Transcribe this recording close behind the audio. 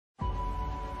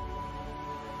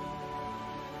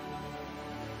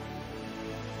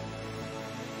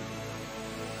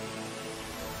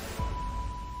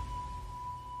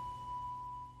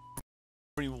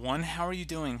Everyone, how are you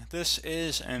doing? This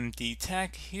is MD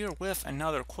Tech here with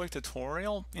another quick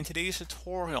tutorial. In today's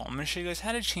tutorial, I'm going to show you guys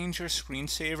how to change your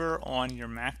screensaver on your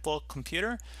MacBook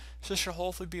computer. So this should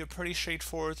hopefully be a pretty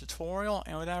straightforward tutorial,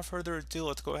 and without further ado,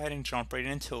 let's go ahead and jump right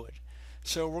into it.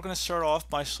 So we're going to start off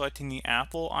by selecting the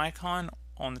Apple icon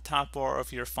on the top bar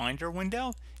of your Finder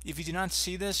window. If you do not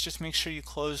see this, just make sure you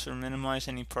close or minimize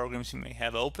any programs you may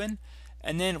have open.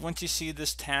 And then once you see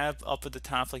this tab up at the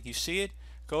top like you see it,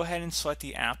 go ahead and select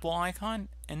the Apple icon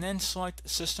and then select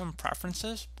System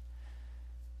Preferences.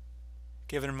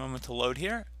 Give it a moment to load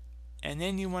here. And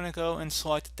then you want to go and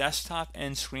select Desktop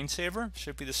and Screensaver.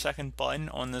 Should be the second button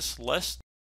on this list.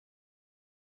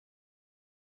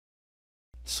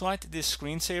 Select the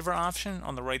Screensaver option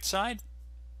on the right side.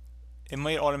 It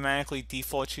might automatically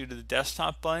default you to the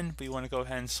desktop button, but you want to go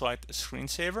ahead and select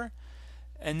Screensaver.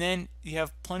 And then you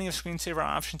have plenty of screensaver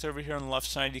options over here on the left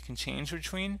side you can change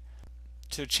between.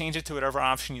 To change it to whatever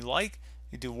option you like.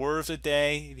 You do word of the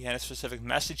day. If you had a specific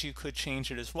message, you could change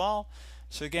it as well.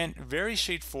 So again, very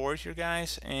straightforward here,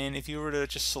 guys. And if you were to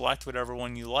just select whatever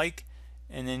one you like,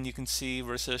 and then you can see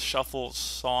where it says shuffle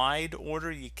slide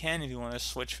order, you can. If you want to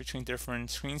switch between different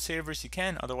screensavers, you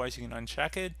can. Otherwise, you can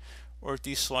uncheck it or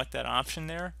deselect that option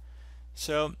there.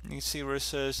 So you can see where it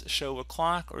says show a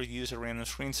clock or use a random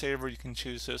screensaver. You can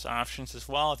choose those options as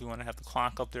well if you want to have the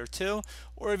clock up there too,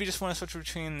 or if you just want to switch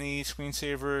between the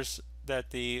screensavers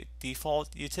that they default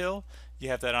you to, you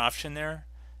have that option there.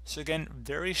 So again,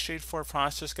 very straightforward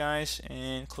process, guys.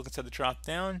 And click into the drop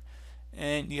down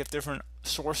and you have different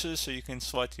sources, so you can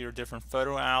select your different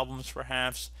photo albums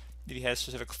perhaps. If you have a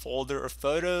specific folder of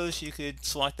photos, you could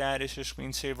select that as your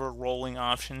screensaver rolling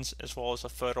options, as well as a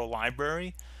photo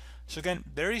library. So again,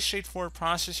 very straightforward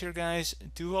process here, guys.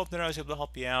 Do hope that I was able to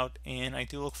help you out, and I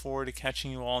do look forward to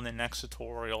catching you all in the next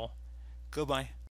tutorial. Goodbye.